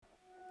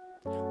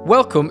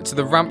Welcome to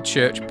the Ramp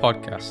Church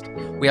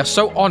podcast. We are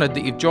so honoured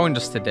that you've joined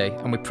us today,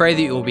 and we pray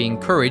that you will be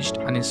encouraged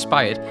and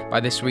inspired by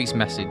this week's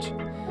message.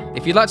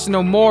 If you'd like to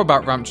know more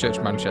about Ramp Church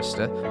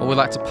Manchester, or would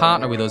like to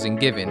partner with us in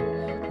giving,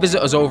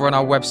 visit us over on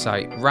our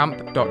website,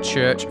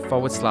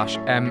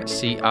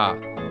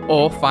 ramp.church/MCR,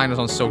 or find us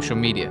on social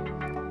media.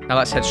 Now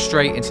let's head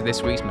straight into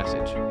this week's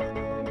message.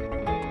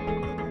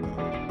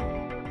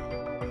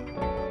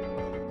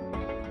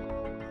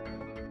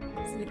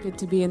 Isn't it good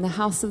to be in the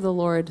house of the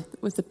Lord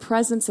with the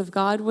presence of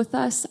God with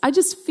us? I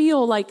just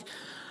feel like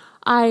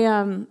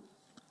I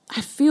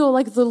feel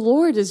like the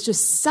Lord is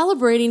just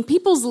celebrating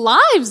people's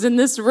lives in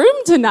this room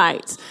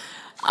tonight.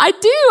 I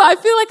do. I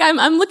feel like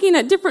I'm looking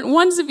at different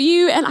ones of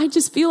you, and I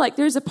just feel like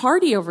there's a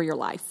party over your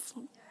life.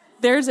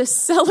 There's a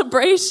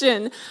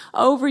celebration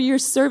over your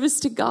service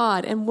to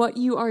God and what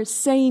you are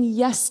saying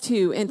yes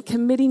to and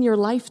committing your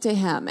life to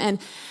Him. And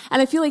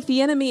I feel like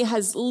the enemy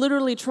has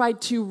literally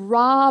tried to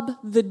rob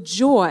the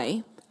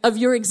joy of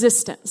your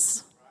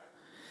existence,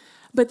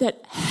 but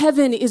that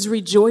heaven is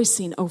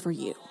rejoicing over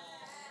you.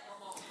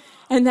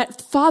 And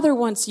that Father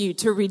wants you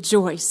to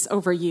rejoice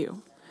over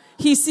you.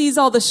 He sees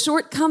all the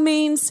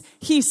shortcomings.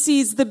 He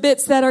sees the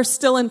bits that are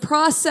still in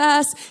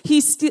process.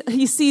 He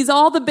sees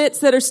all the bits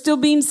that are still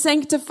being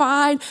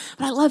sanctified.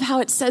 But I love how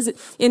it says it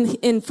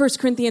in 1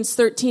 Corinthians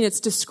 13. It's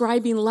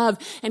describing love.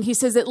 And he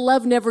says that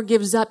love never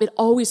gives up. It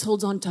always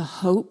holds on to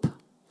hope.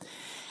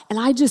 And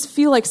I just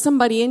feel like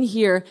somebody in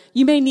here,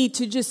 you may need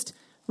to just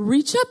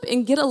reach up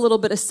and get a little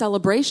bit of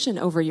celebration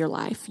over your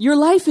life. Your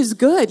life is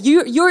good.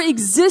 Your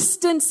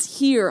existence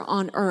here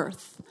on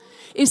earth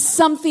is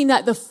something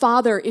that the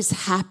Father is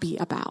happy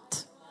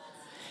about.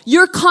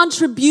 Your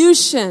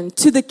contribution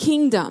to the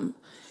kingdom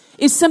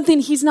is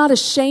something He's not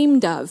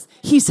ashamed of.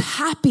 He's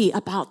happy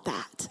about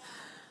that.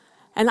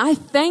 And I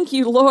thank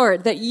you,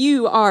 Lord, that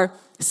you are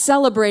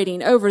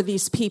celebrating over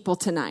these people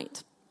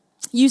tonight.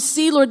 You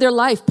see, Lord, their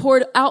life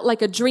poured out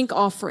like a drink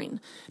offering.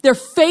 Their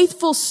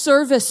faithful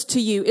service to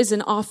you is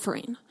an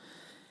offering.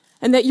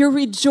 And that you're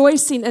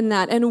rejoicing in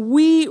that. And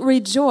we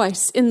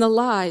rejoice in the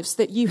lives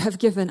that you have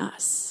given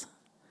us.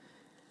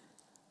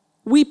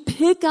 We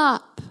pick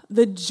up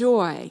the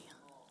joy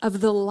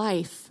of the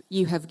life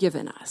you have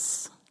given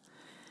us.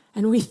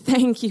 And we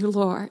thank you,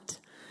 Lord,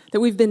 that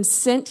we've been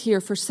sent here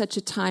for such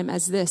a time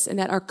as this, and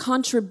that our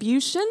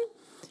contribution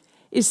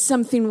is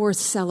something worth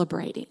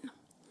celebrating.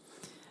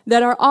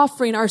 That our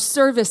offering, our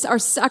service, our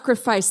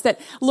sacrifice,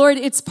 that, Lord,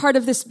 it's part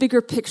of this bigger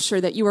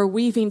picture that you are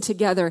weaving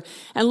together.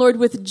 And Lord,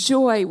 with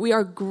joy, we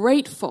are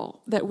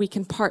grateful that we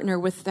can partner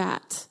with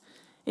that.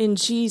 In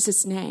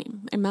Jesus'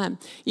 name, amen.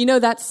 You know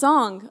that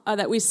song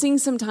that we sing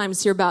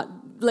sometimes here about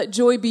let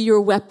joy be your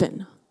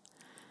weapon.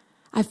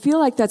 I feel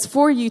like that's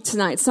for you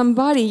tonight.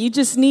 Somebody, you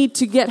just need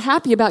to get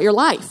happy about your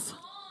life.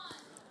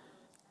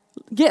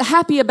 Get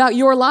happy about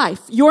your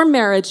life, your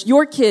marriage,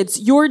 your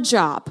kids, your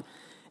job.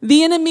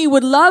 The enemy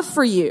would love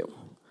for you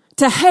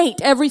to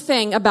hate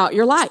everything about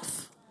your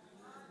life.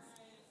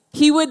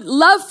 He would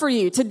love for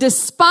you to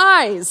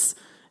despise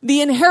the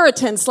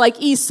inheritance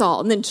like Esau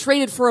and then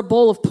trade it for a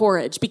bowl of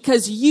porridge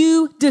because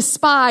you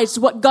despised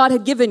what God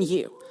had given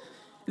you.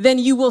 Then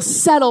you will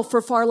settle for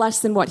far less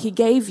than what He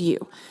gave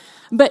you.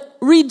 But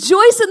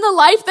rejoice in the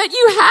life that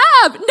you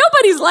have.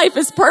 Nobody's life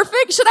is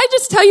perfect. Should I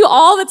just tell you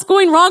all that's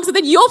going wrong so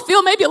then you'll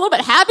feel maybe a little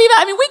bit happy about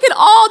it? I mean, we could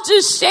all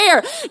just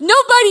share.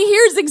 Nobody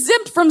here is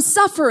exempt from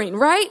suffering,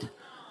 right?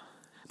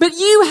 But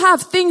you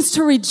have things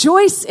to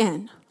rejoice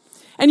in.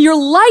 And your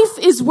life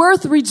is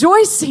worth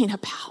rejoicing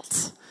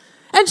about.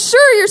 And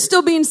sure, you're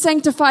still being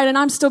sanctified and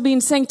I'm still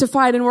being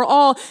sanctified and we're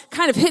all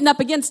kind of hitting up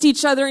against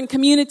each other in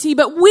community,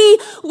 but we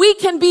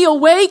can be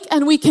awake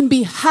and we can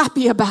be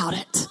happy about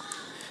it.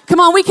 Come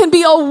on, we can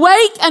be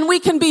awake and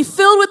we can be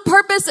filled with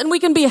purpose and we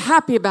can be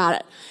happy about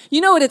it. You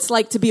know what it's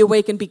like to be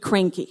awake and be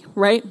cranky,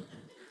 right?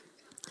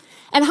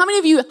 And how many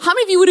of you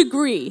would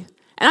agree?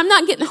 And I'm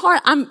not getting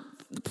hard, I'm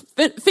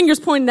fingers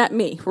pointing at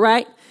me,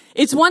 right?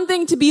 It's one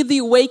thing to be the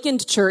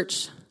awakened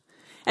church.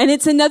 And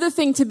it's another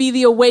thing to be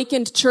the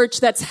awakened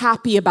church that's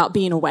happy about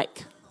being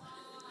awake.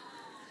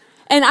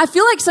 And I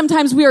feel like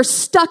sometimes we are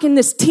stuck in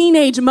this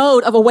teenage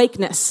mode of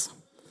awakeness,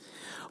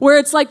 where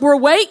it's like we're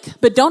awake,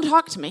 but don't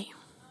talk to me.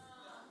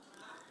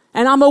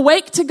 And I'm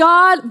awake to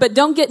God, but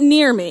don't get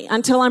near me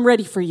until I'm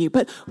ready for you.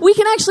 But we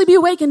can actually be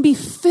awake and be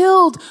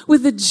filled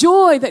with the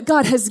joy that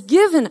God has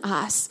given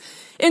us.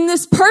 In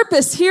this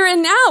purpose, here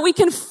and now, we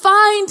can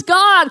find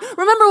God.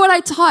 Remember what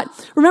I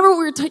taught? Remember we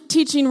were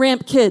teaching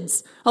Ramp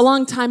Kids a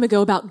long time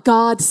ago about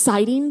God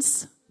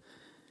sightings?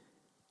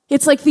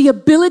 It's like the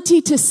ability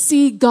to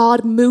see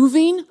God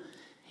moving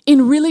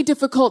in really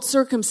difficult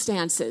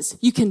circumstances.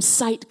 You can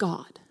sight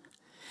God.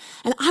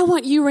 And I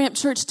want you, Ramp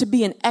Church, to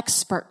be an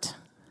expert.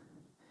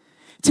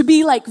 To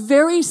be like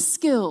very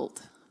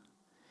skilled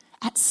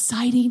at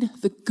sighting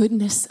the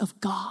goodness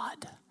of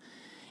God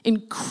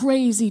in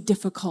crazy,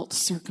 difficult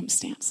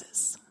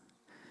circumstances.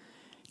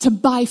 To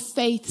by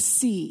faith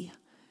see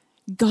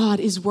God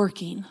is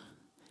working.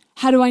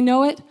 How do I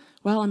know it?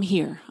 Well, I'm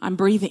here. I'm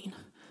breathing.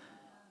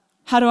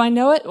 How do I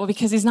know it? Well,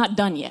 because He's not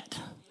done yet.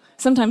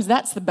 Sometimes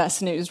that's the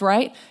best news,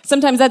 right?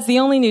 Sometimes that's the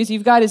only news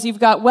you've got is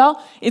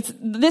well,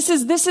 this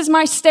is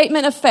my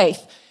statement of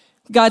faith.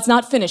 God's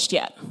not finished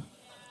yet.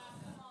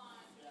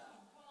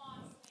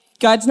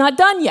 God's not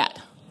done yet.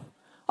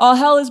 All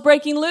hell is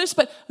breaking loose,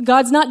 but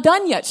God's not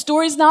done yet.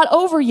 Story's not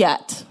over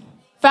yet.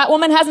 Fat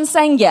woman hasn't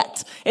sang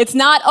yet. It's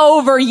not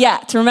over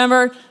yet.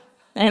 Remember?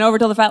 Ain't over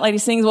till the fat lady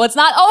sings. Well, it's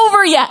not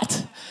over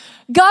yet.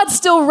 God's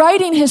still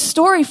writing his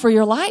story for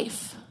your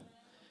life.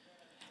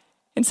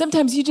 And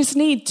sometimes you just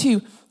need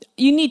to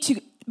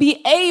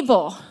be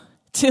able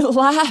to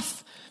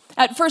laugh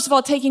at, first of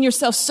all, taking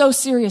yourself so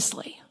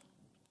seriously.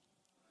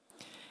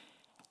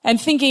 And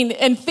thinking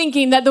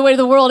that the weight of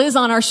the world is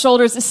on our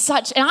shoulders is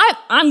such, and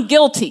I'm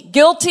guilty.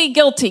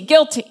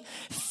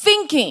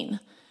 Thinking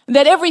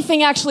that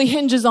everything actually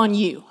hinges on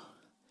you.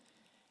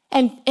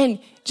 And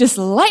just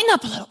lighten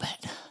up a little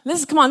bit.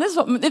 This is what,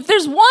 if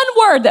there's one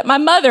word that my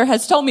mother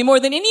has told me more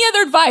than any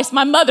other advice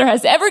my mother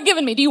has ever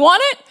given me, do you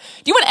want it?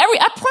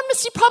 I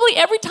promise you probably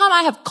every time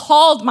I have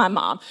called my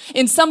mom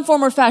in some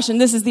form or fashion,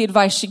 this is the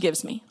advice she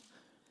gives me.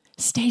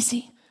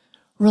 Stacy,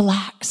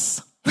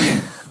 relax.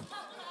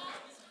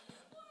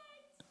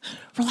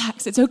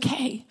 Relax, it's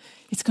okay.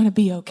 It's going to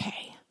be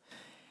okay.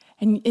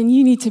 And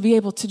you need to be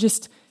able to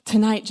just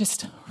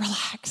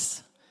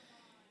relax.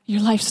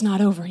 Your life's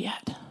not over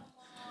yet.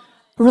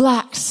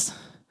 Relax.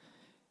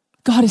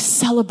 God is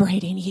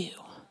celebrating you.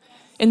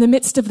 In the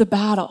midst of the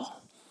battle,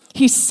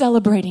 he's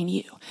celebrating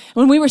you.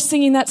 When we were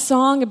singing that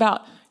song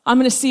about, I'm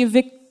going to see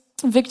a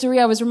victory,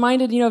 I was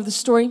reminded, of the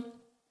story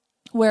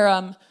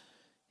where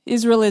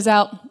Israel is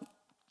out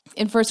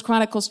in 1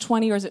 Chronicles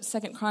 20, or is it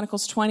 2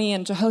 Chronicles 20,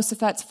 and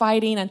Jehoshaphat's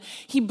fighting, and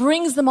he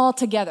brings them all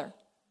together.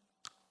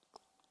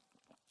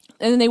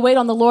 And then they wait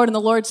on the Lord, and the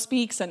Lord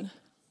speaks, and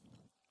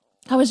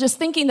I was just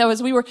thinking, though,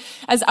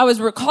 as I was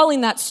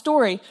recalling that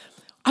story,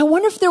 I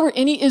wonder if there were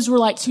any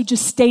Israelites who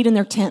just stayed in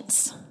their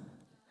tents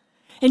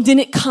and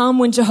didn't come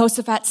when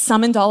Jehoshaphat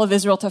summoned all of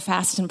Israel to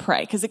fast and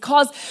pray. Because it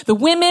caused the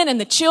women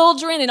and the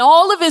children and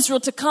all of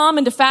Israel to come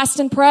and to fast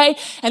and pray.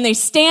 And they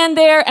stand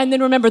there. And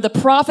then remember, the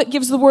prophet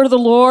gives the word of the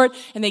Lord.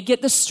 And they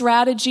get the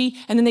strategy.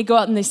 And then they go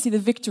out and they see the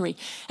victory.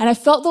 And I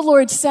felt the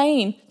Lord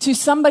saying to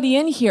somebody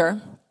in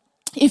here,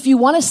 if you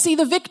want to see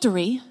the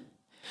victory,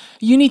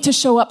 you need to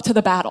show up to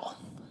the battle.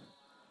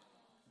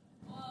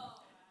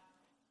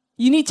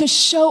 You need to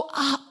show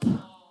up.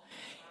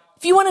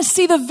 If you want to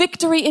see the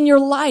victory in your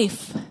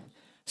life,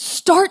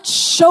 start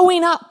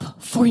showing up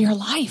for your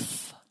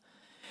life.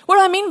 What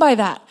do I mean by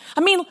that?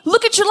 I mean,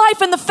 look at your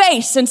life in the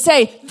face and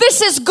say,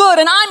 this is good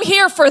and I'm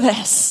here for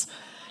this.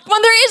 Come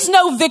on, there is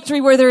no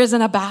victory where there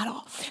isn't a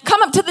battle.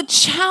 Come up to the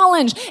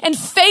challenge and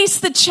face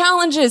the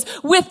challenges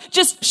with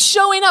just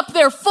showing up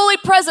there, fully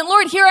present.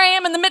 Lord, here I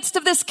am in the midst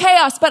of this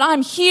chaos, but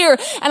I'm here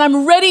and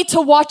I'm ready to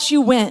watch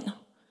you win.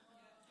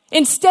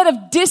 Instead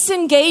of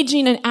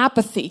disengaging in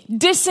apathy,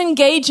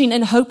 disengaging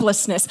in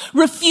hopelessness,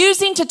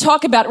 refusing to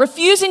talk about it,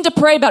 refusing to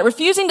pray about it,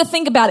 refusing to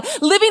think about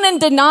it, living in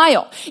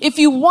denial. If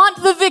you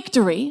want the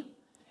victory,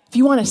 if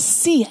you want to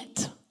see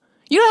it,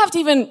 you don't have to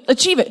even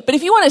achieve it. But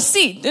if you want to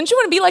see, don't you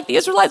want to be like the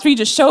Israelites where you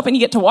just show up and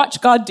you get to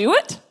watch God do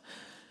it?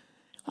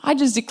 I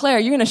just declare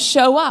you're going to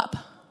show up.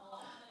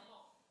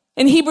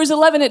 In Hebrews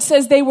 11, it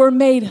says they were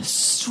made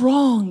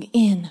strong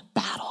in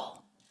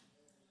battle.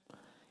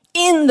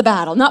 In the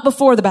battle, not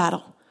before the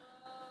battle.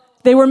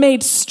 They were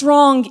made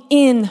strong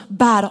in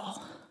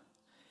battle.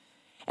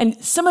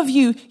 And some of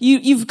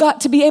you've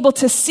got to be able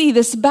to see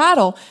this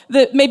battle.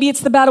 That maybe it's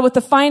the battle with the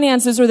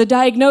finances or the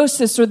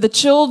diagnosis or the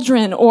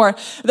children or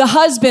the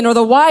husband or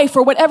the wife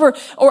or whatever,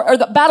 or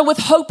the battle with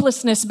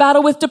hopelessness,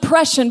 battle with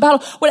depression,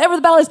 whatever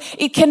the battle is.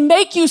 It can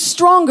make you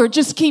stronger.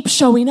 Just keep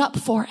showing up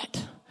for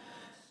it.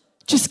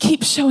 Just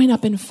keep showing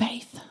up in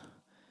faith.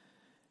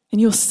 And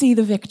you'll see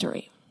the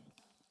victory.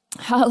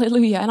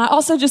 Hallelujah. And I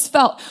also just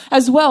felt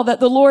as well that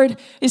the Lord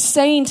is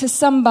saying to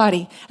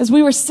somebody, as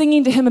we were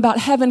singing to him about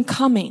heaven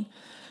coming,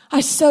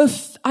 I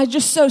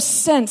just so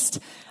sensed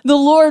the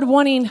Lord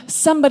wanting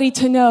somebody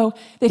to know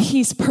that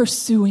he's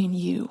pursuing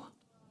you.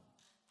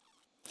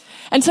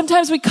 And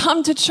sometimes we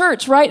come to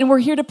church, right? And we're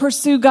here to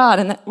pursue God.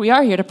 And we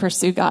are here to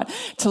pursue God,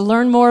 to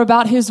learn more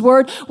about his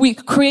word. We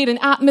create an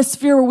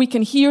atmosphere where we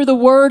can hear the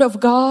word of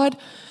God,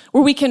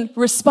 where we can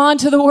respond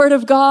to the word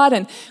of God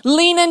and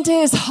lean into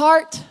his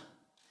heart.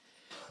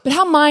 But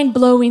how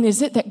mind-blowing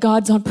is it that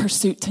God's on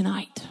pursuit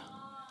tonight?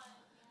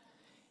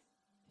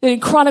 In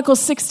Chronicles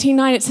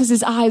 16:9, it says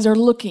his eyes are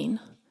looking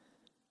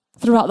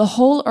throughout the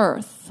whole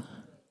earth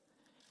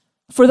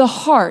for the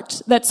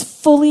heart that's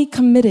fully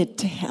committed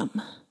to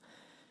him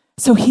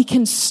so he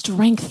can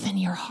strengthen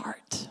your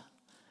heart.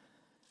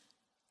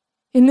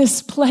 In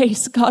this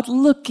place, God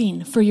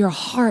looking for your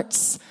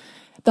hearts,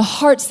 the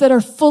hearts that are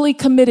fully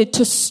committed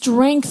to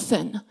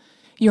strengthen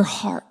your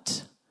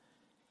heart.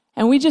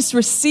 And we just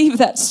receive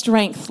that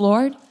strength,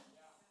 Lord.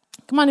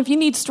 Come on, if you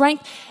need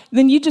strength,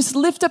 then you just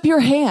lift up your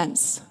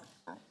hands.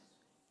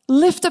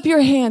 Lift up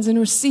your hands and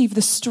receive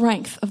the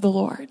strength of the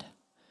Lord.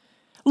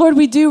 Lord,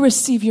 we do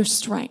receive your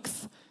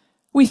strength.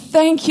 We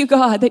thank you,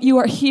 God, that you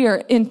are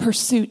here in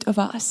pursuit of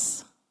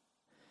us.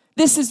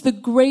 This is the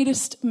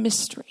greatest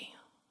mystery,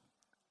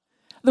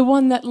 the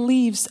one that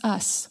leaves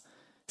us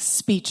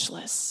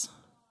speechless.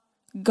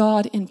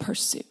 God in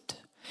pursuit.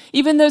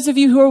 Even those of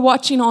you who are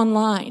watching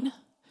online,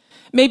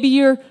 maybe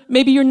you're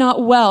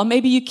not well.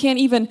 Maybe you can't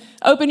even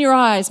open your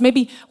eyes.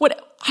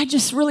 I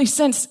just really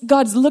sense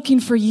God's looking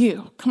for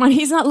you. Come on,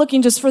 he's not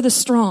looking just for the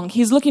strong.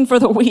 He's looking for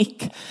the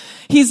weak.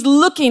 He's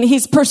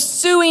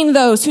pursuing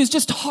those whose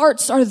just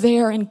hearts are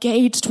there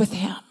engaged with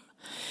him.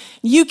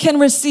 You can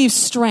receive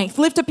strength.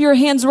 Lift up your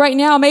hands right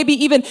now, maybe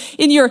even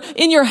in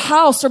your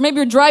house, or maybe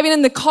you're driving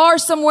in the car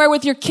somewhere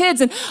with your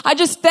kids. And I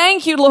just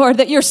thank you, Lord,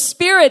 that your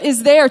Spirit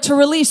is there to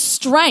release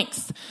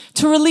strength,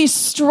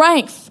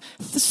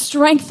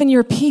 strengthen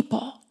your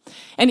people.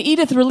 And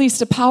Edith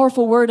released a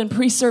powerful word in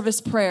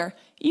pre-service prayer.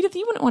 Edith,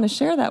 you wouldn't want to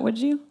share that, would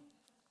you?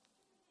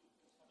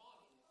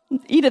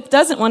 Edith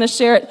doesn't want to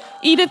share it.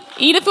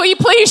 Edith, will you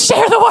please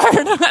share the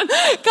word?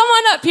 Come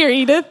on up here,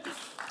 Edith.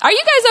 Are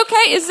you guys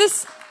okay? Is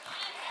this...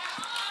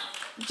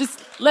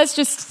 Let's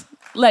just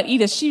let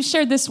Edith. She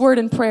shared this word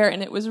in prayer,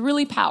 and it was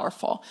really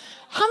powerful.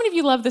 How many of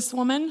you love this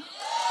woman?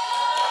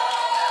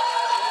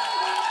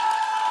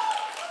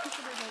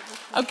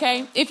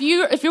 Okay, if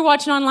you're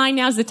watching online,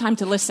 now's the time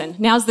to listen.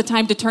 Now's the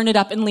time to turn it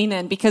up and lean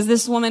in, because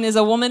this woman is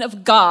a woman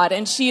of God,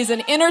 and she is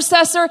an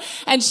intercessor,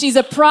 and she's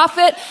a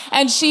prophet,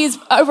 and she's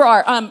over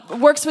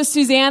works with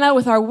Susanna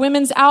with our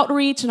women's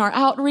outreach and our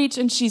outreach,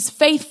 and she's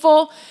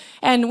faithful.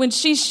 And when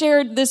she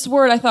shared this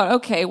word, I thought,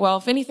 okay, well,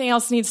 if anything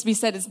else needs to be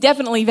said, it's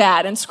definitely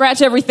that, and scratch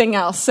everything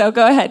else. So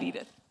go ahead,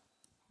 Edith.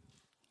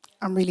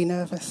 I'm really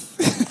nervous.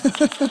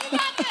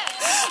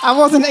 I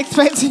wasn't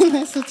expecting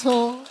this at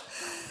all.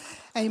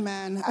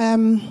 Amen.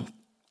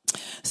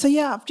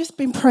 I've just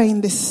been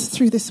praying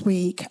through this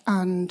week,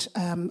 and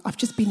I've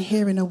just been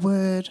hearing a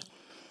word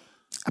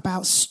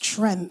about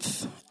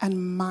strength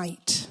and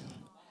might.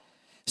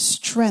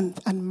 Strength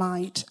and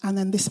might. And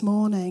then this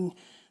morning,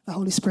 the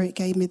Holy Spirit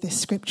gave me this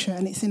scripture,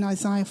 and it's in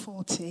Isaiah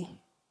 40.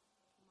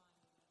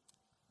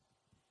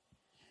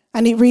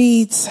 And it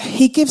reads,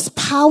 "He gives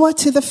power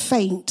to the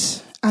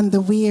faint and the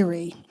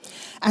weary,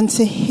 and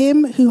to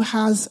him who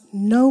has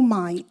no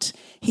might,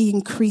 he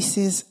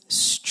increases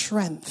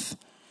strength.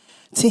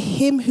 To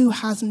him who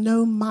has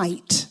no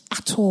might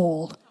at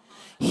all,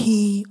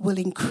 he will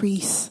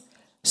increase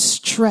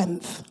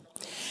strength."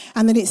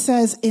 And then it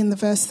says in the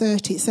verse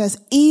 30, it says,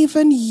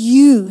 even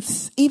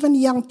youths, even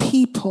young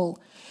people.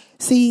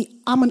 See,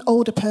 I'm an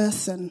older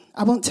person.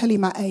 I won't tell you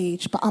my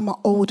age, but I'm an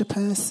older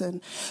person.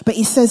 But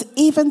he says,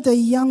 even the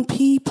young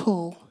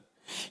people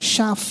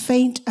shall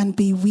faint and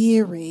be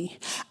weary,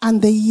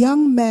 and the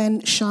young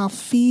men shall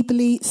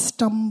feebly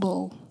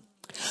stumble.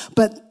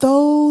 But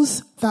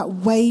those that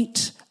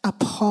wait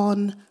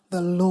upon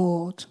the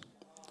Lord,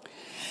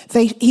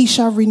 he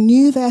shall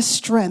renew their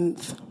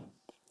strength.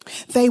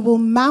 They will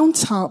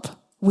mount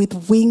up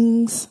with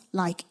wings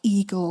like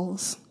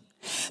eagles.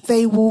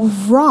 They will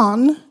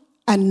run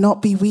and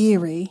not be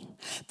weary.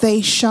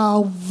 They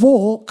shall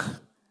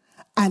walk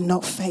and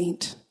not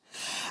faint.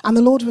 And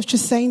the Lord was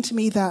just saying to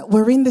me that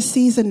we're in the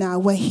season now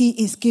where he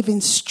is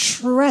giving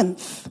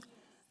strength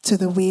to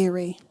the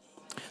weary,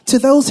 to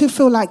those who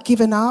feel like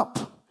giving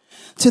up,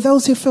 to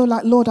those who feel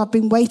like, Lord, I've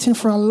been waiting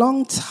for a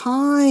long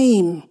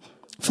time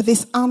for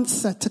this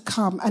answer to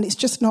come, and it's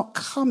just not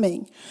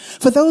coming.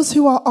 For those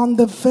who are on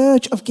the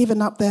verge of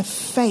giving up their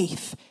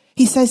faith,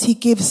 he says he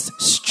gives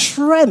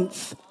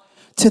strength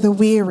to the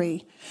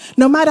weary.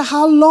 No matter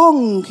how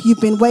long you've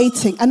been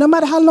waiting, and no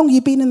matter how long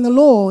you've been in the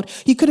Lord,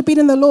 you could have been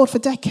in the Lord for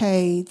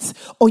decades,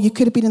 or you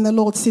could have been in the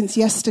Lord since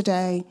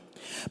yesterday.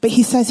 But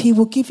he says he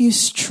will give you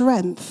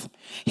strength.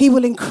 He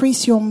will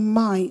increase your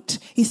might.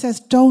 He says,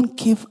 don't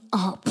give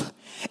up.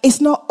 It's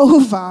not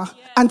over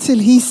until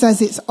he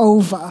says it's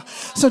over.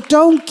 So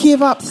don't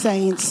give up,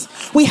 saints.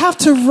 We have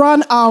to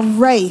run our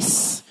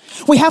race.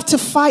 We have to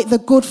fight the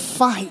good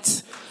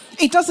fight.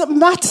 It doesn't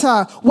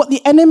matter what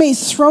the enemy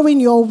is throwing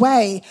your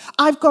way.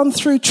 I've gone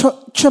through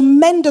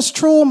tremendous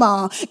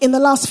trauma in the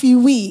last few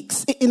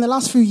weeks, in the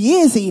last few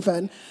years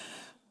even.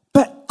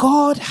 But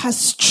God has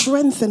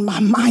strengthened my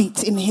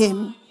might in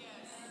him.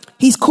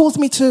 He's caused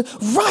me to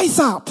rise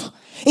up.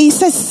 He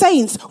says,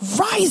 saints,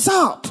 rise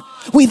up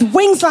with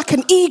wings like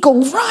an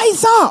eagle.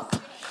 Rise up.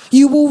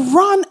 You will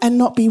run and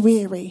not be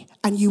weary,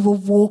 and you will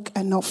walk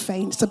and not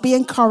faint. So be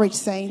encouraged,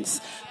 saints.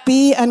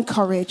 Be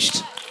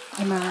encouraged.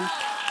 Amen.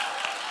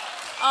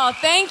 Oh,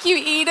 thank you,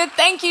 Edith.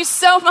 Thank you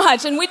so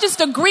much. And we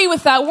just agree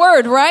with that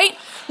word, right?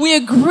 We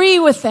agree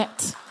with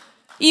it.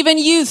 Even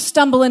youth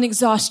stumble in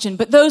exhaustion,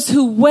 but those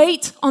who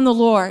wait on the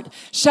Lord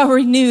shall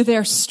renew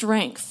their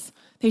strength.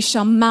 They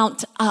shall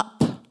mount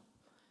up.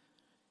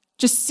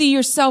 Just see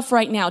yourself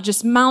right now,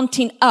 just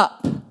mounting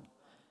up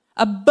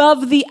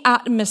above the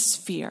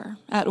atmosphere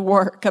at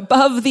work,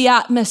 above the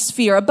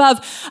atmosphere, above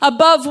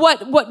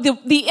what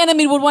the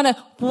enemy would want to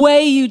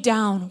weigh you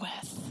down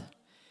with.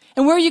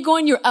 And where are you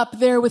going? You're up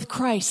there with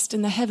Christ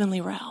in the heavenly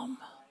realm.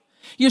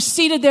 You're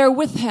seated there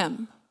with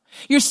him.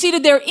 You're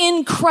seated there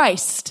in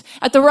Christ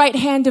at the right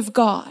hand of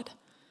God.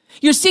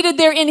 You're seated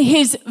there in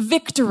his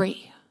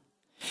victory.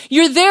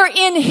 You're there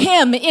in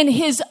him, in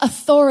his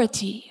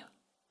authority.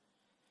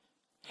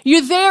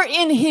 You're there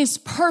in his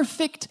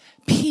perfect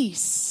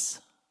peace.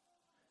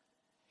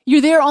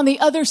 You're there on the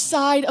other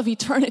side of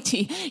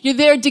eternity. You're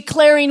there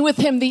declaring with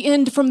him the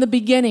end from the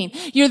beginning.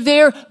 You're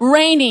there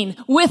reigning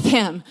with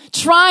him,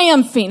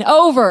 triumphing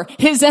over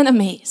his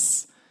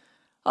enemies.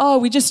 Oh,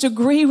 we just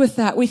agree with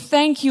that. We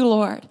thank you,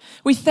 Lord.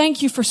 We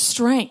thank you for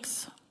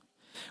strength.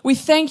 We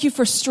thank you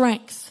for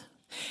strength.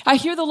 I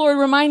hear the Lord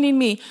reminding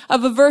me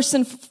of a verse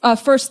in 1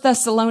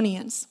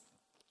 Thessalonians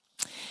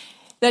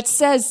that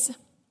says,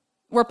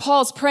 where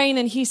Paul's praying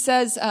and he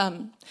says,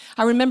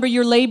 I remember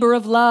your labor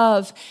of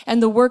love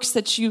and the works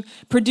that you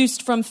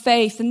produced from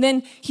faith. And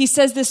then he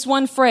says this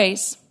one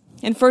phrase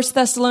in 1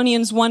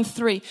 Thessalonians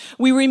 1:3.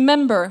 We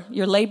remember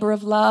your labor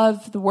of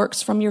love, the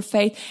works from your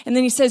faith. And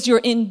then he says your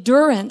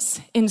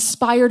endurance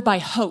inspired by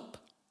hope.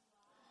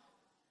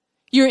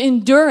 Your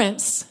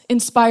endurance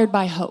inspired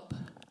by hope.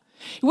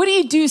 What do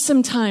you do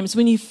sometimes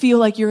when you feel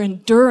like your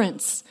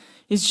endurance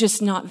is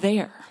just not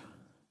there?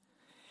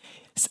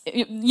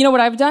 You know what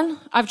I've done?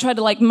 I've tried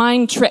to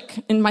mind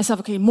trick in myself.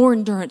 Okay, more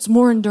endurance,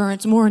 more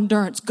endurance, more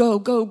endurance. Go,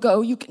 go,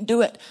 go. You can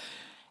do it.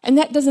 And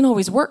that doesn't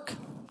always work.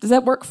 Does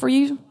that work for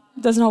you?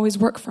 It doesn't always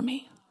work for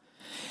me.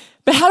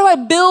 But how do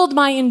I build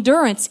my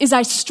endurance? Is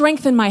I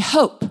strengthen my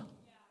hope.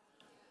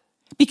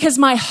 Because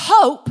my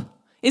hope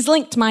is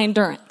linked to my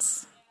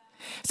endurance.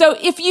 So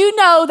if you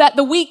know that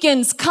the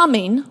weekend's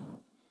coming,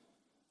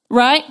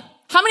 right?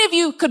 How many of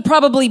you could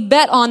probably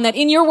bet on that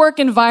in your work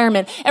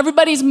environment,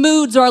 everybody's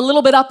moods are a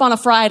little bit up on a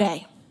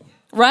Friday,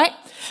 right?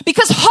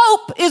 Because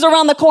hope is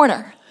around the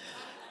corner.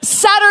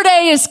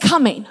 Saturday is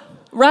coming,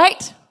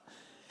 right?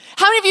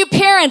 How many of you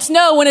parents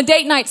know when a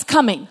date night's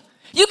coming?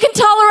 You can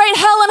tolerate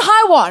hell and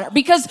high water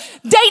because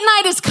date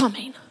night is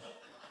coming,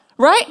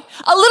 right?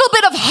 A little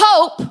bit of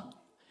hope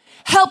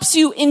helps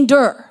you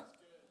endure.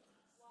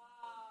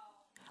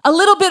 A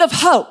little bit of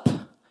hope.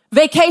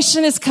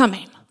 Vacation is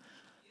coming.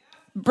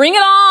 Bring it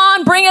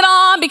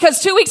on,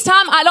 because 2 weeks'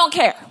 time, I don't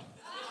care.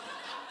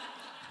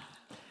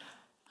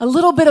 A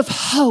little bit of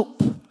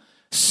hope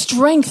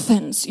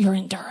strengthens your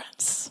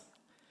endurance.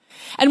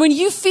 And when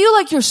you feel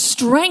like your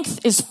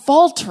strength is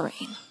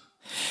faltering,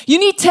 you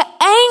need to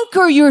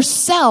anchor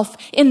yourself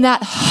in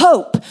that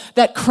hope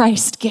that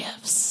Christ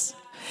gives.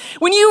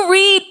 When you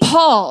read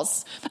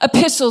Paul's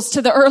epistles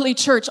to the early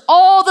church,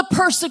 all the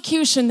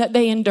persecution that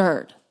they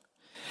endured,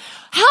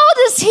 how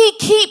does he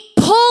keep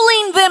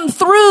pulling them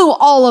through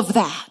all of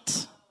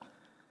that?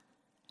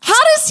 How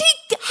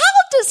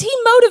does he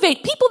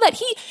motivate people that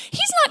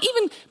he's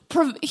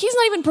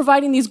not even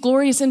providing these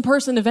glorious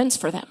in-person events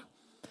for them?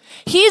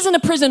 He is in a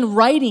prison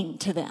writing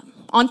to them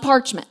on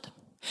parchment.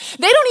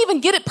 They don't even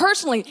get it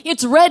personally.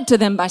 It's read to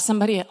them by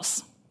somebody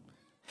else.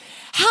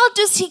 How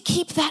does he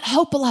keep that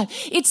hope alive?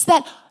 It's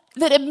that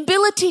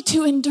ability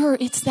to endure.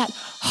 It's that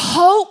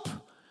hope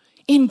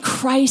in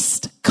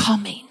Christ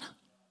coming.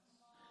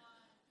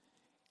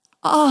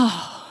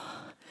 Oh,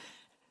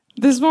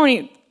 this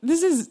morning,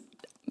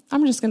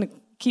 I'm just going to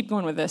keep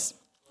going with this.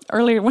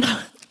 Earlier when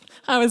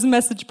I was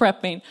message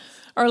prepping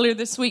earlier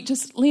this week,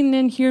 just leaning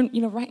in here,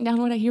 writing down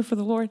what I hear for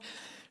the Lord,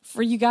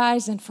 for you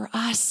guys and for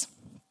us.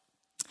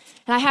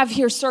 And I have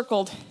here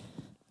circled,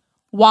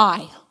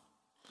 why?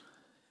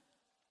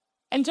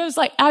 And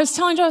I was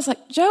telling Joe,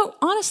 Joe,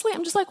 honestly,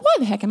 I'm just why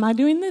the heck am I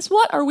doing this?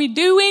 What are we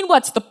doing?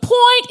 What's the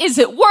point? Is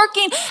it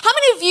working? How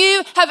many of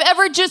you have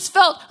ever just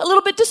felt a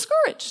little bit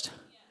discouraged?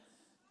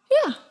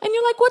 Yeah. And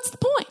you're what's the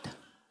point?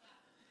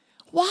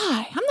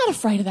 Why? I'm not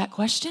afraid of that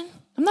question.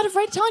 I'm not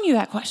afraid of telling you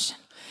that question.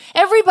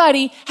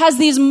 Everybody has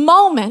these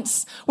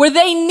moments where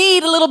they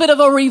need a little bit of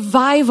a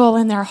revival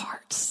in their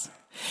hearts.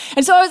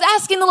 And so I was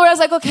asking the Lord, I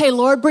was okay,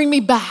 Lord, bring me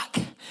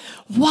back.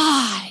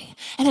 Why?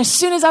 And as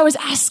soon as I was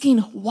asking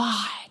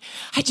why,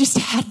 I just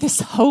had this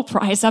hope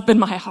rise up in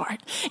my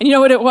heart. And you know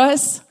what it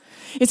was?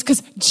 It's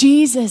because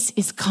Jesus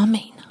is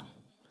coming.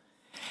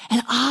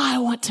 And I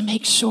want to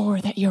make sure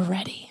that you're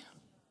ready.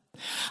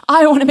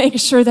 I want to make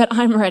sure that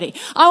I'm ready.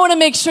 I want to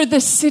make sure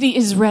this city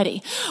is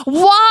ready.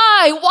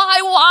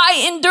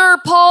 Why endure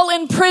Paul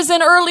in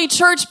prison, early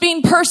church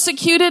being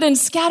persecuted and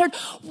scattered?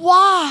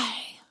 Why?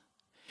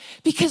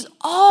 Because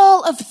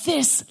all of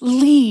this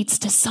leads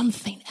to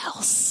something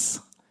else.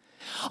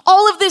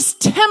 All of this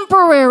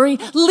temporary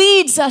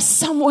leads us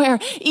somewhere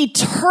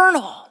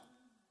eternal.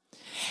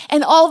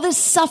 And all this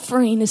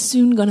suffering is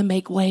soon going to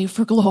make way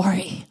for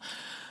glory.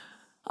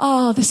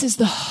 Oh, this is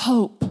the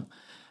hope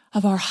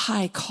of our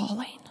high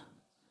calling.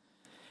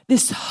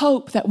 This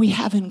hope that we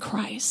have in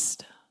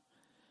Christ.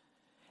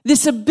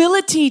 This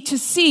ability to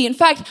see. In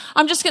fact,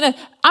 I'm going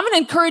to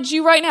encourage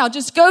you right now.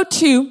 Just go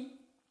to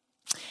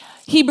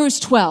Hebrews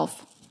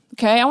 12.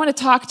 Okay, I want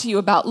to talk to you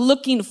about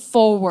looking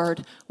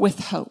forward with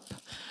hope.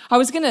 I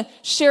was going to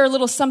share a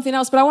little something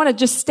else, but I want to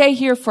just stay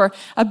here for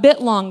a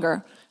bit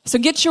longer. So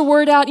get your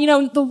word out.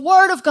 The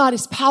word of God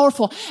is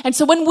powerful. And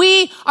so when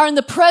we are in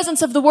the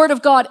presence of the word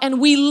of God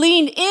and we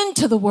lean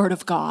into the word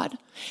of God,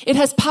 it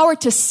has power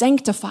to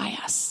sanctify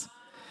us.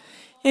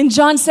 In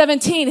John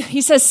 17,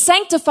 he says,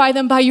 sanctify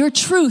them by your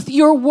truth.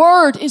 Your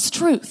word is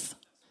truth.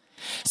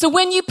 So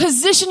when you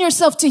position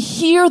yourself to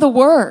hear the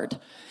word,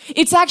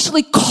 it's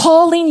actually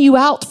calling you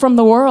out from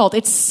the world.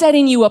 It's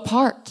setting you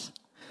apart.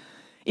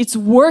 It's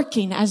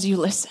working as you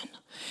listen.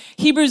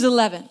 Hebrews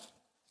 11.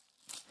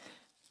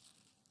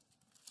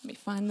 Let me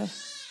find the...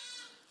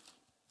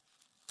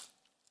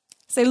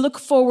 Say, look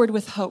forward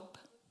with hope.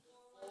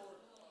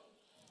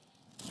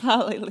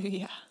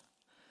 Hallelujah.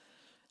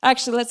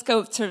 Actually, let's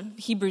go to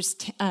Hebrews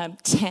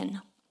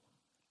 10.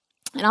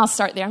 And I'll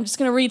start there. I'm just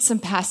going to read some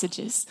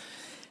passages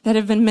that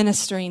have been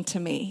ministering to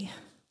me.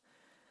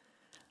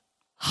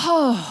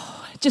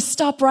 Oh, just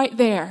stop right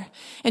there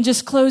and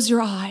just close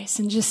your eyes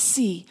and just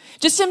see.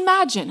 Just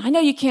imagine. I know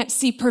you can't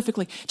see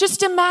perfectly.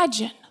 Just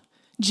imagine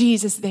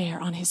Jesus there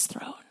on his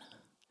throne.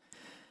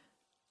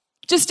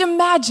 Just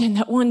imagine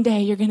that one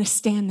day you're going to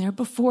stand there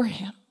before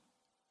him.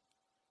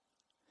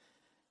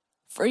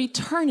 For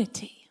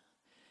eternity,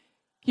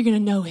 you're going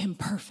to know him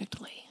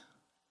perfectly.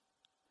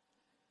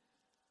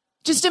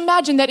 Just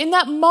imagine that in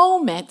that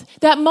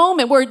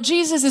moment where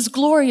Jesus'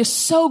 glory is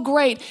so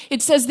great,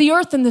 it says the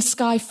earth and the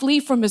sky flee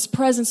from his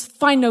presence,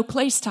 find no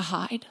place to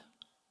hide.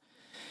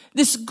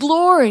 This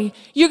glory,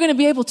 you're going to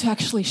be able to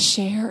actually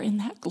share in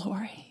that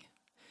glory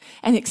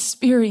and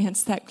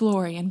experience that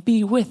glory and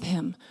be with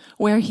him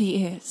where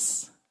he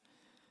is.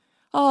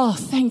 Oh,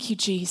 thank you,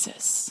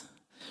 Jesus.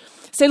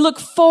 Say, look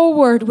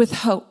forward with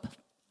hope.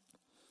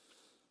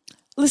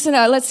 Listen,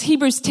 let's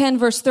Hebrews 10,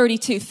 verse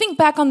 32. Think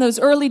back on those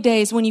early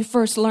days when you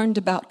first learned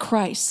about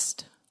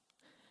Christ.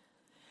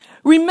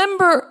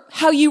 Remember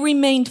how you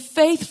remained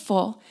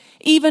faithful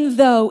even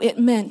though it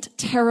meant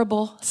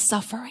terrible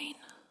suffering.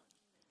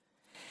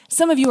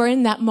 Some of you are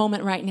in that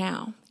moment right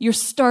now. You're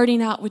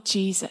starting out with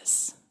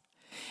Jesus,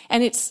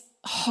 and it's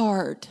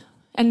hard,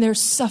 and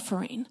there's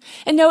suffering.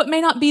 And no, it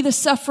may not be the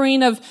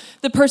suffering of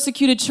the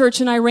persecuted church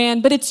in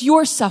Iran, but it's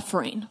your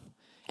suffering,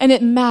 and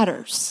it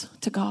matters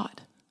to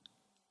God.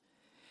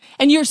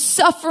 And you're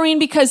suffering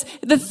because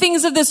the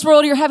things of this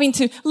world, you're having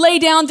to lay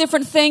down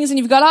different things, and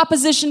you've got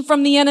opposition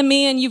from the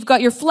enemy, and you've got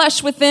your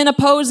flesh within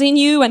opposing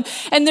you, and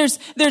there's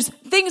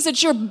things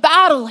that you're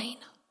battling,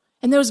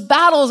 and those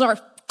battles are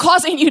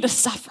causing you to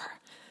suffer.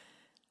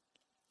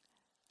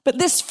 But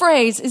this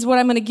phrase is what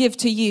I'm going to give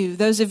to you,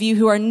 those of you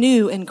who are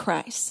new in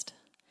Christ.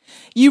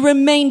 You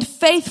remained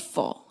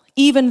faithful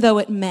even though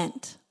it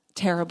meant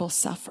terrible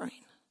suffering.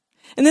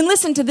 And then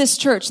listen to this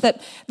church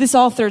that this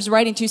author is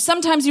writing to.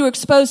 Sometimes you were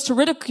exposed to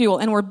ridicule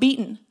and were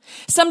beaten.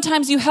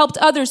 Sometimes you helped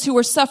others who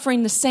were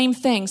suffering the same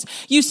things.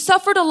 You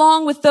suffered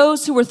along with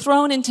those who were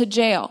thrown into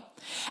jail.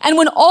 And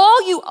when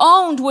all you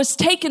owned was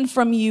taken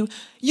from you,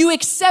 you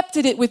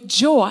accepted it with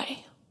joy.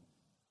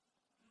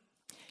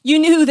 You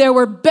knew there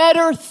were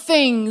better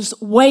things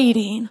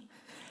waiting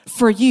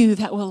for you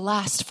that will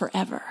last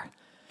forever.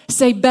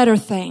 Say, better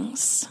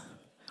things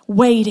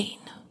waiting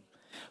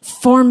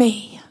for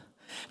me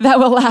that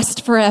will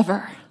last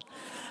forever.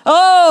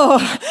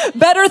 Oh,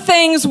 better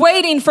things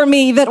waiting for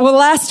me that will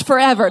last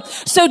forever.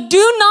 So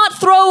do not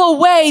throw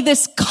away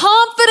this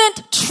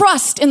confident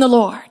trust in the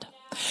Lord.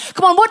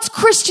 Come on, what's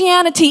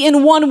Christianity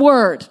in one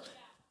word?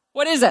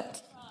 What is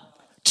it?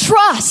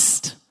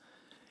 Trust.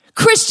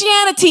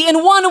 Christianity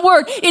in one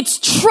word, it's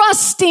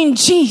trusting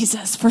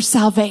Jesus for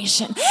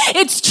salvation.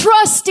 It's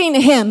trusting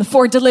him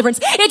for deliverance.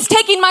 It's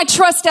taking my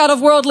trust out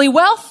of worldly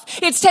wealth.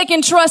 It's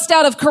taking trust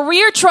out of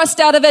career, trust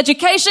out of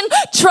education,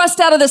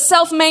 trust out of the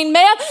self-made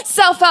man,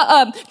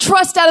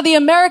 trust out of the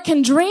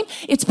American dream.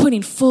 It's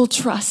putting full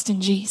trust in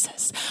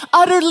Jesus,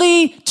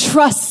 utterly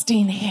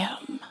trusting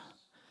him.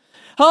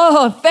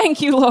 Oh,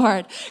 thank you,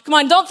 Lord. Come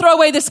on, don't throw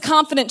away this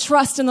confident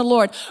trust in the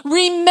Lord.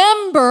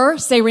 Remember,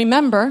 say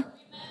remember,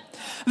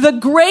 the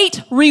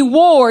great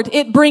reward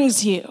it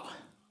brings you.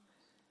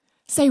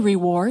 Say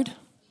reward.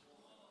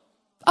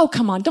 Oh,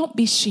 come on, don't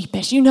be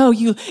sheepish. You know,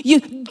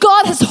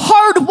 God has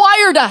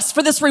hardwired us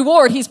for this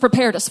reward he's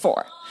prepared us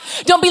for.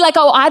 Don't be like,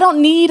 oh, I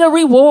don't need a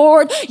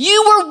reward.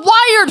 You were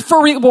wired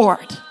for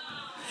reward.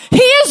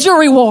 He is your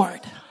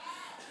reward.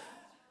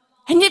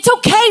 And it's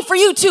okay for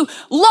you to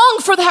long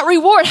for that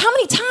reward. How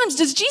many times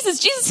does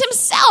Jesus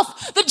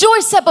himself, the joy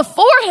set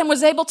before him,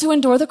 was able to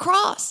endure the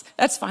cross?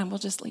 That's fine, we'll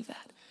just leave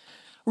that.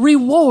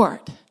 Reward.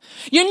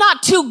 You're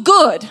not too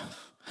good,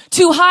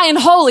 too high and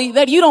holy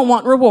that you don't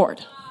want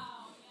reward.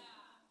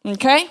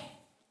 Okay?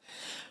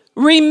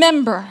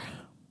 Remember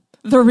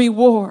the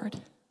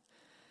reward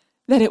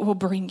that it will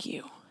bring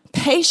you.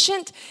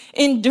 Patient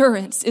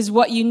endurance is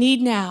what you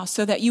need now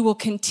so that you will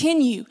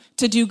continue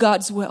to do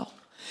God's will.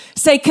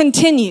 Say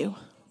continue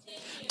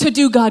to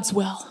do God's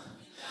will.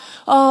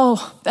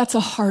 Oh, that's a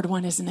hard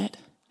one, isn't it?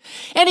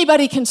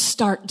 Anybody can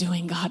start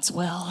doing God's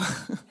will.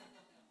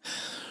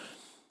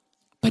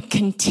 But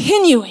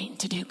continuing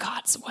to do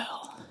God's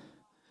will.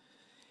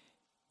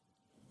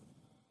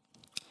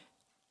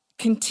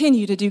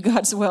 Continue to do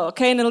God's will.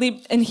 Okay,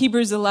 in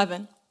Hebrews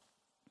 11.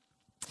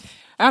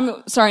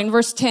 In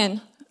verse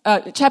 10,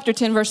 chapter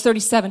 10, verse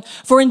 37.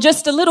 For in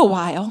just a little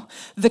while,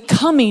 the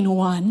coming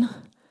one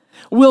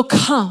will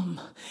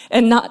come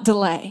and not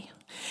delay.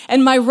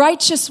 and my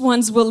righteous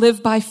ones will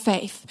live by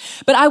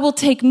faith. But I will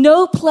take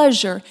no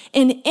pleasure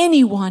in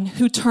anyone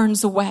who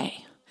turns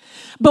away.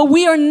 But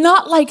we are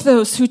not like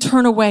those who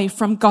turn away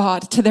from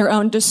God to their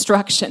own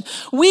destruction.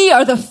 We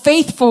are the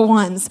faithful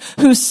ones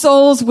whose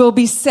souls will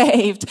be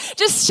saved.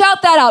 Just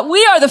shout that out.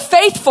 We are the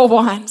faithful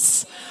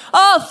ones.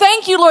 Oh,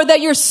 thank you, Lord,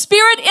 that your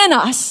Spirit in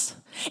us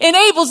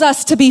enables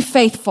us to be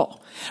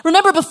faithful.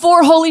 Remember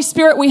before Holy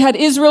Spirit, we had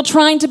Israel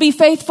trying to be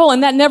faithful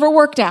and that never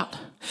worked out.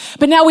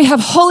 But now we have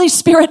Holy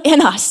Spirit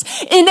in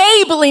us,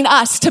 enabling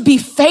us to be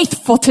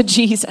faithful to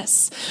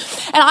Jesus.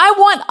 And I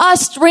want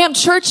us, Ramp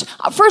Church,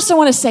 first I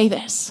want to say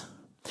this.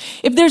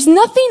 If there's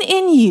nothing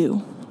in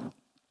you,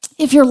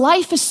 if your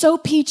life is so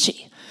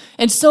peachy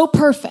and so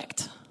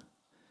perfect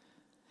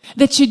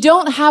that you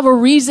don't have a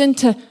reason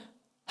to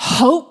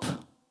hope,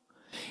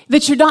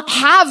 that you're not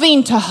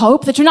having to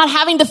hope, that you're not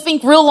having to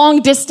think real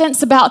long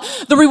distance about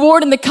the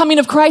reward and the coming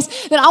of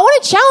Christ, then I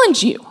want to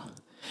challenge you.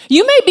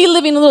 You may be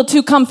living a little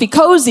too comfy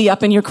cozy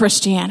up in your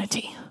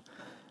Christianity.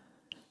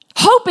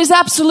 Hope is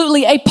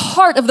absolutely a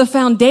part of the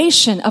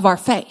foundation of our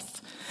faith.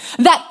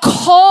 That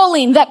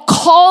calling that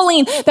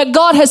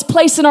God has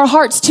placed in our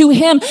hearts to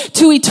Him,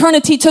 to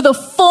eternity, to the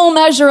full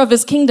measure of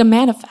His kingdom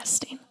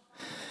manifesting.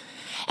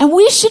 And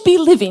we should be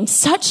living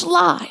such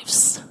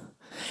lives.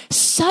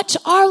 Such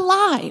are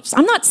lives.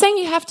 I'm not saying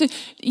you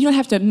don't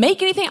have to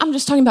make anything. I'm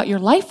just talking about your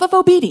life of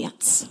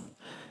obedience.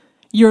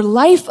 Your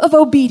life of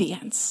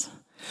obedience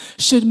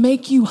should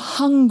make you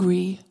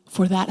hungry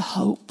for that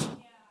hope.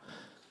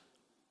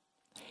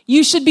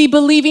 You should be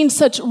believing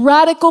such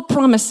radical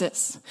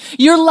promises.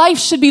 Your life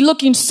should be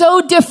looking so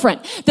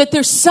different that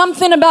there's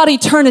something about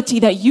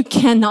eternity that you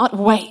cannot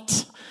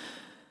wait.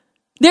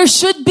 There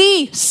should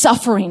be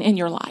suffering in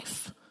your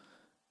life.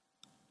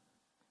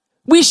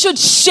 We should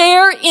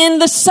share in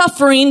the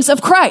sufferings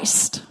of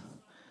Christ.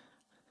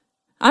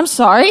 I'm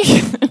sorry.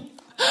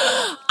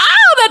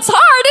 Oh, that's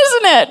hard,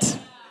 isn't it?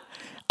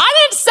 I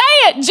didn't say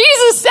it.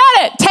 Jesus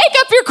said it. Take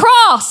up your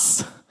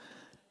cross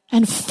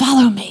and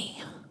follow me.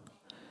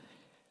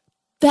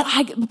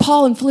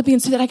 Paul in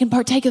Philippians, so that I can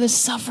partake of the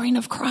suffering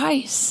of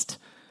Christ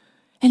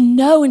and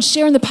know and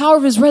share in the power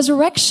of His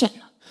resurrection.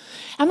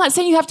 I'm not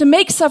saying you have to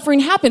make suffering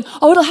happen.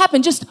 Oh, it'll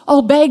happen. Just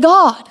obey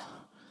God.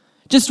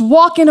 Just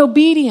walk in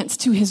obedience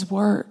to His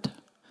word.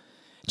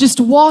 Just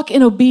walk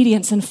in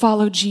obedience and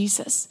follow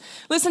Jesus.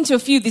 Listen to a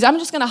few of these. I'm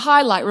just going to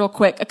highlight real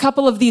quick a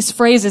couple of these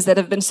phrases that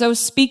have been so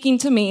speaking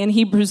to me in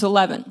Hebrews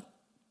 11.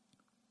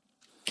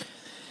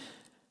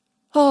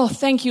 Oh,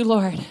 thank you,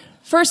 Lord.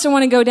 First, I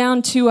want to go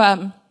down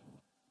to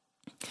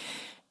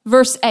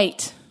verse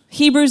 8.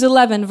 Hebrews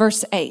 11,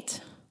 verse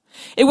 8.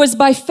 It was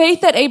by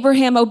faith that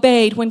Abraham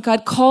obeyed when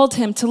God called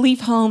him to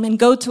leave home and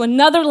go to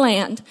another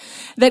land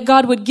that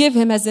God would give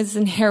him as his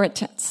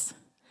inheritance.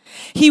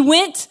 He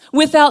went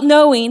without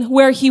knowing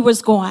where he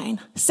was going.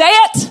 Say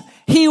it.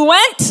 He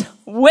went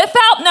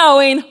without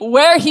knowing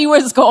where he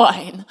was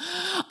going.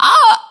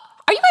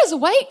 Are you guys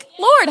awake?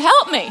 Lord,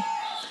 help me.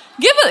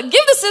 Give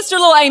the sister a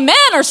little amen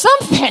or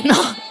something.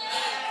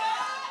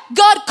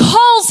 God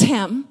calls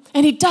him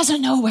and he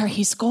doesn't know where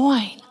he's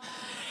going.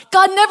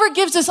 God never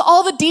gives us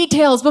all the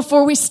details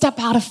before we step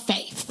out of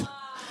faith.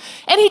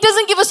 And he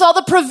doesn't give us all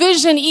the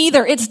provision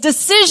either. It's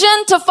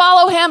decision to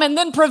follow him and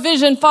then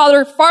provision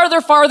farther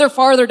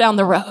down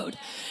the road.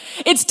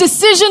 It's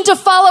decision to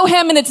follow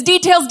him and it's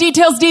details.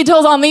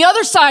 On the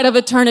other side of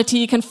eternity,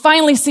 you can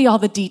finally see all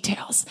the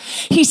details.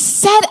 He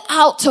set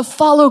out to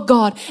follow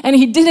God and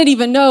he didn't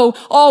even know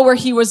all where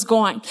he was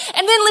going.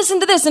 And then listen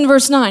to this in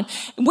verse 9.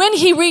 When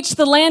he reached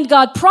the land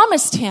God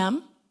promised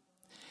him,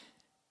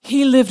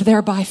 he lived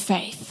there by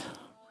faith.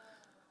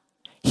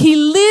 He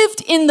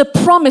lived in the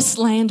promised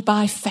land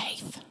by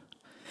faith.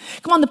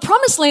 Come on, the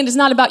promised land is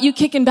not about you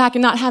kicking back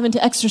and not having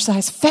to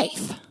exercise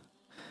faith.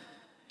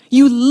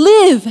 You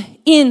live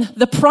in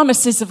the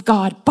promises of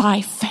God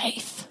by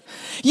faith.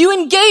 You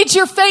engage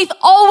your faith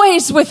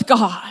always with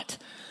God.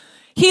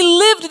 He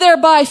lived there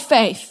by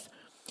faith,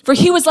 for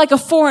he was like a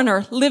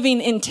foreigner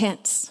living in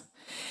tents.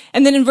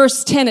 And then in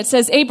verse 10, it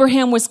says,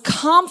 Abraham was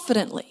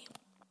confidently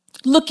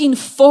looking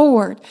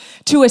forward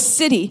to a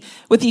city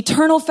with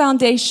eternal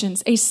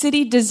foundations, a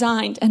city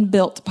designed and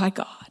built by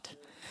God.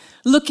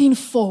 Looking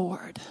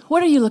forward.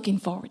 What are you looking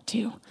forward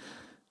to?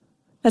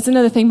 That's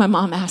another thing my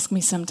mom asks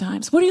me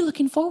sometimes. What are you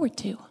looking forward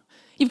to?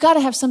 You've got to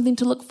have something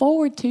to look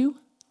forward to.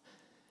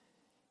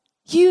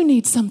 You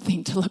need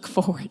something to look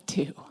forward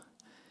to.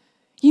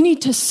 You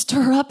need to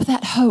stir up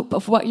that hope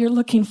of what you're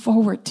looking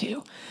forward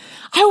to.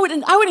 I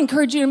would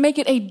encourage you to make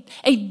it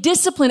a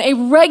discipline, a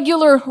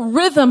regular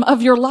rhythm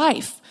of your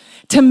life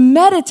to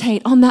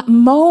meditate on that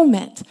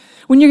moment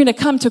when you're going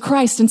to come to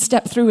Christ and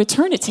step through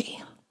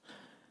eternity.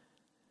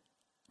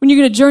 When you're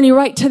going to journey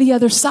right to the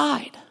other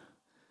side.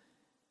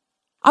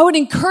 I would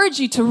encourage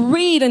you to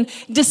read and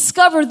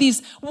discover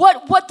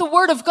what the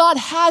Word of God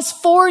has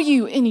for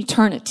you in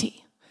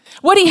eternity.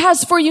 What He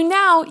has for you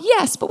now,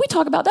 yes, but we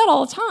talk about that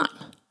all the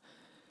time.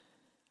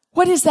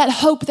 What is that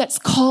hope that's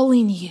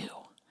calling you?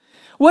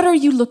 What are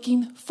you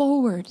looking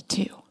forward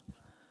to?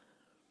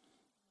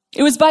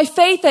 It was by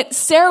faith that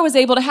Sarah was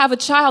able to have a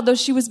child, though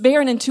she was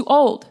barren and too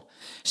old.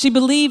 She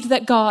believed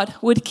that God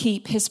would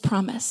keep his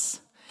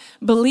promise.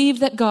 Believed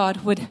that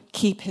God would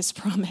keep his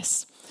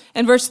promise.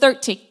 And verse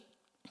 13,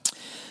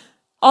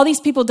 all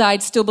these people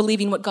died still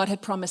believing what God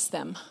had promised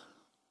them.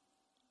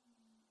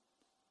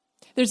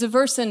 There's a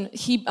verse in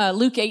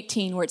Luke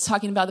 18 where it's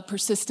talking about the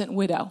persistent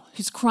widow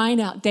who's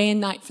crying out day and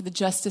night for the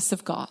justice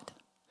of God.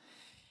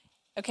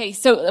 Okay,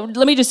 so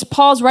let me just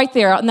pause right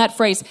there on that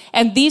phrase.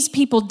 And these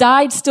people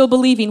died still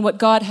believing what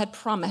God had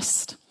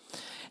promised.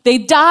 They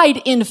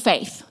died in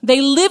faith.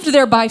 They lived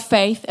there by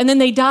faith, and then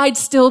they died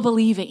still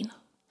believing.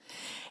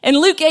 In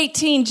Luke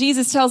 18,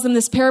 Jesus tells them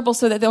this parable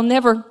so that they'll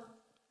never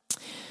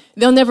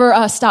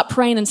stop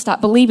praying and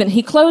stop believing.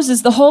 He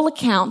closes the whole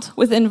account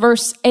within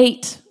verse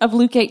 8 of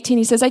Luke 18.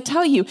 He says, I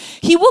tell you,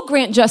 he will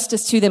grant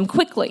justice to them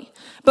quickly.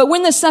 But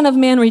when the Son of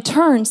Man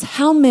returns,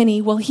 how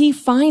many will he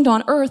find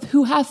on earth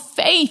who have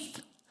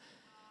faith?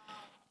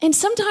 And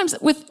sometimes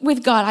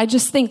with God, I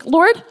just think,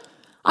 Lord,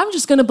 I'm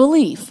just going to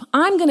believe.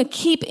 I'm going to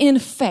keep in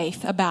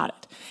faith about it.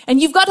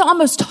 And you've got to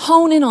almost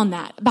hone in on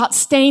that, about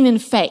staying in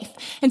faith.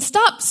 And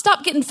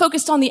stop getting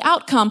focused on the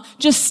outcome.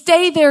 Just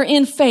stay there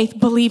in faith,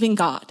 believing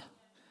God.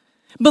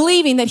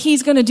 Believing that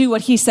he's going to do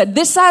what he said.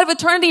 This side of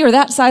eternity or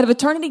that side of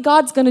eternity,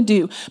 God's going to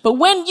do. But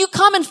when you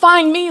come and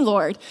find me,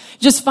 Lord,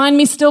 just find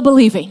me still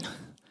believing.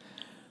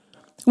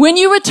 When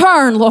you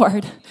return,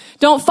 Lord,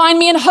 don't find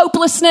me in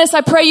hopelessness.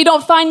 I pray you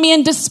don't find me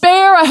in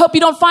despair. I hope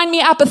you don't find me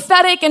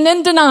apathetic and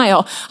in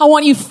denial. I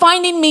want you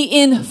finding me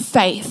in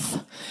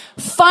faith.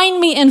 Find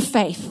me in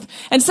faith.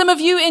 And some of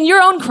you in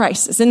your own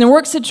crisis, in the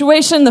work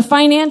situation, the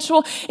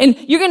financial, and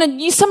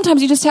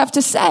sometimes you just have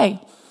to say,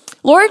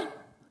 Lord,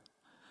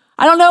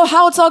 I don't know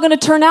how it's all going to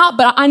turn out,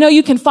 but I know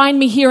you can find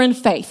me here in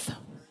faith.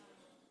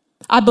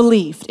 I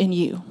believed in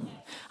you.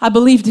 I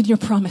believed in your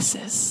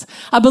promises.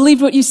 I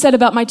believed what you said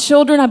about my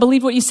children. I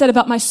believed what you said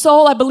about my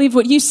soul. I believed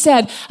what you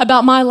said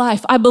about my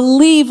life. I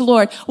believe,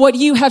 Lord, what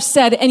you have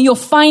said, and you'll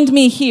find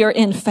me here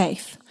in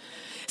faith.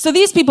 So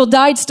these people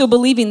died still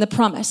believing the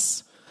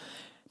promise.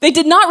 They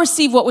did not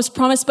receive what was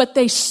promised, but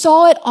they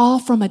saw it all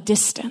from a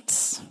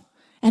distance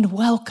and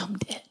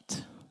welcomed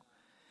it.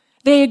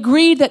 They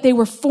agreed that they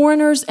were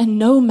foreigners and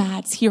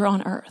nomads here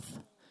on earth.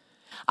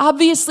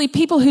 Obviously,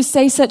 people who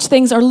say such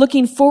things are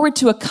looking forward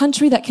to a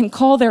country that can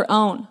call their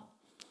own.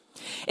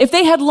 If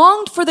they had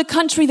longed for the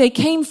country they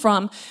came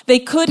from, they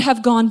could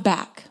have gone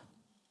back.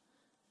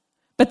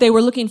 But they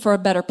were looking for a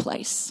better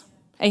place,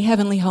 a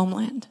heavenly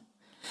homeland.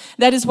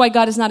 That is why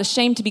God is not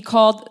ashamed to be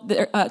called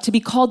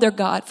their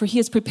God, for he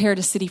has prepared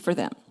a city for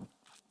them.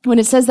 When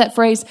it says that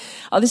phrase,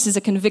 this is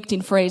a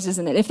convicting phrase,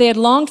 isn't it? If they had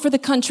longed for the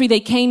country they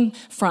came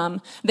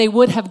from, they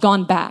would have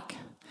gone back.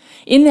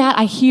 In that,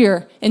 I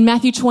hear in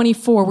Matthew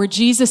 24 where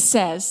Jesus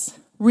says,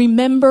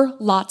 remember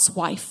Lot's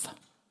wife.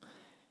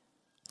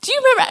 Do you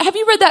remember? Have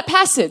you read that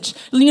passage?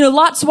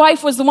 Lot's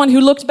wife was the one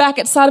who looked back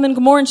at Sodom and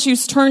Gomorrah and she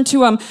was turned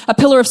to a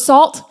pillar of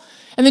salt.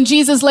 And then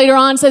Jesus later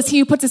on says, he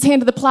who puts his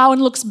hand to the plow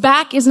and looks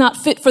back is not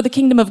fit for the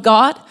kingdom of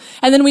God.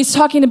 And then when he's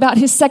talking about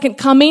his second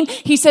coming,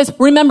 he says,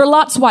 remember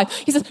Lot's wife.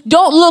 He says,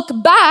 don't look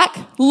back,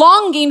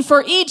 longing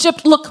for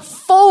Egypt. Look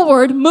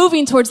forward,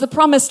 moving towards the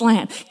promised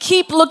land.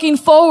 Keep looking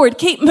forward.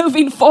 Keep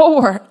moving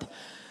forward.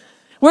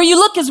 Where you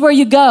look is where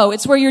you go.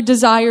 It's where your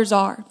desires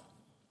are.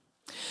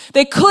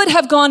 They could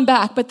have gone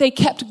back, but they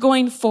kept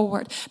going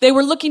forward. They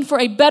were looking for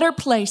a better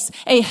place,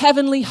 a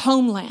heavenly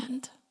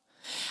homeland.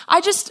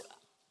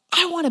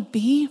 I want to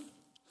be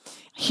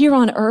here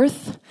on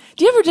earth.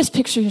 Do you ever just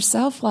picture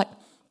yourself like,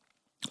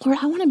 Lord,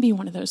 I want to be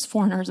one of those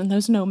foreigners and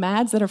those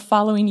nomads that are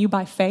following you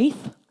by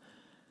faith?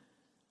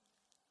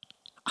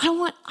 I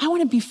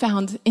want to be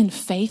found in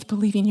faith,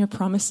 believing your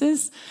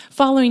promises,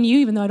 following you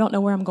even though I don't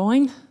know where I'm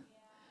going.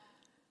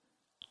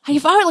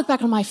 If I look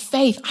back on my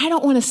faith, I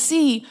don't want to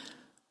see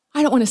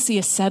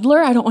a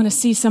settler. I don't want to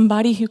see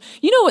somebody who,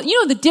 you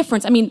know the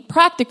difference. I mean,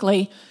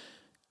 practically,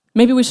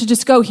 maybe we should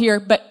just go here,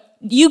 but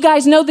you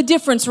guys know the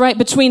difference, right,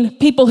 between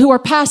people who are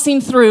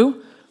passing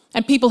through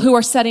and people who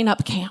are setting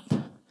up camp.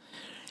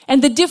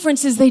 And the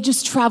difference is they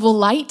just travel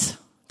light.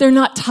 They're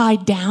not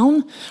tied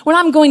down. When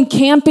I'm going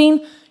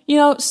camping,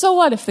 so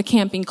what if the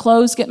camping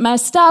clothes get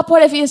messed up?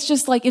 What if it's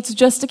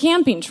just a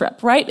camping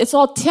trip, right? It's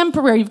all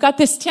temporary. You've got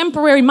this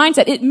temporary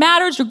mindset. It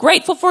matters. You're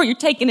grateful for it. You're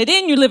taking it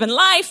in. You're living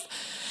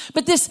life.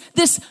 But this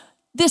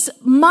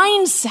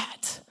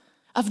mindset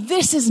of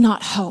this is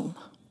not home.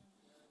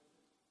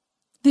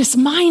 This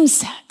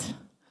mindset,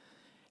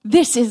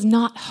 this is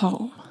not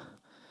home,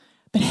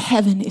 but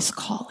heaven is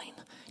calling.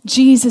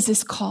 Jesus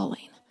is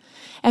calling.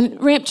 And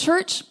Ramp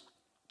Church,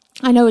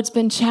 I know it's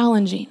been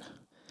challenging.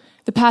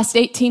 The past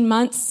 18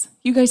 months,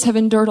 you guys have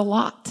endured a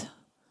lot.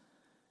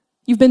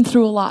 You've been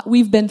through a lot.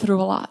 We've been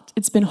through a lot.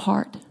 It's been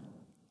hard.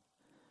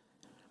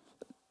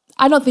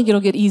 I don't think it'll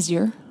get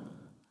easier.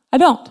 I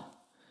don't.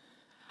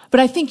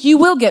 But I think you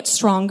will get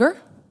stronger,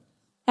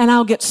 and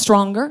I'll get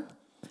stronger,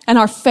 and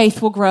our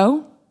faith will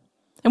grow.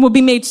 And we'll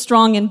be made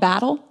strong in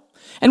battle.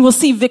 And we'll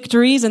see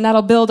victories, and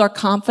that'll build our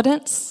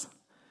confidence.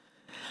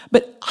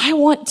 But I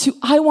want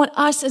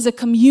us as a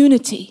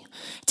community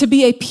to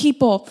be a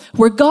people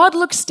where God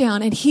looks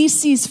down and he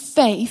sees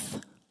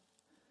faith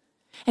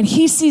and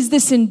he sees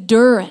this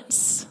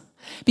endurance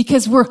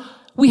because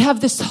we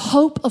have this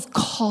hope of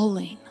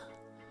calling,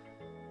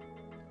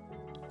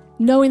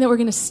 knowing that we're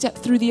going to step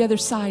through the other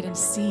side and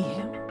see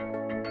him.